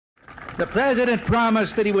The president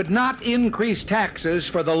promised that he would not increase taxes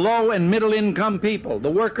for the low and middle income people,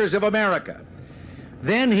 the workers of America.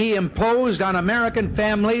 Then he imposed on American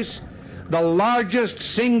families the largest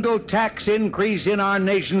single tax increase in our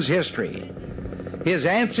nation's history. His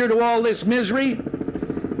answer to all this misery?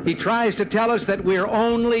 He tries to tell us that we're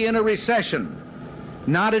only in a recession,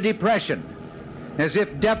 not a depression, as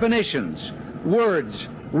if definitions, words,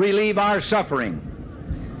 relieve our suffering.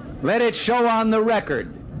 Let it show on the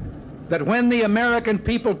record that when the American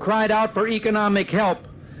people cried out for economic help,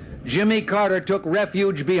 Jimmy Carter took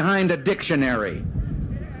refuge behind a dictionary.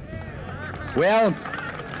 Well,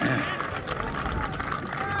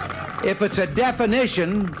 if it's a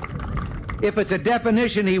definition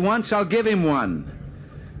he wants, I'll give him one.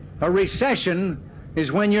 A recession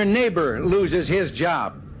is when your neighbor loses his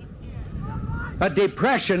job. A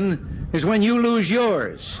depression is when you lose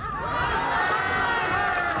yours.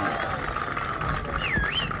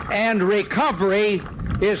 And recovery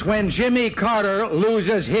is when Jimmy Carter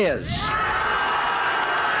loses his.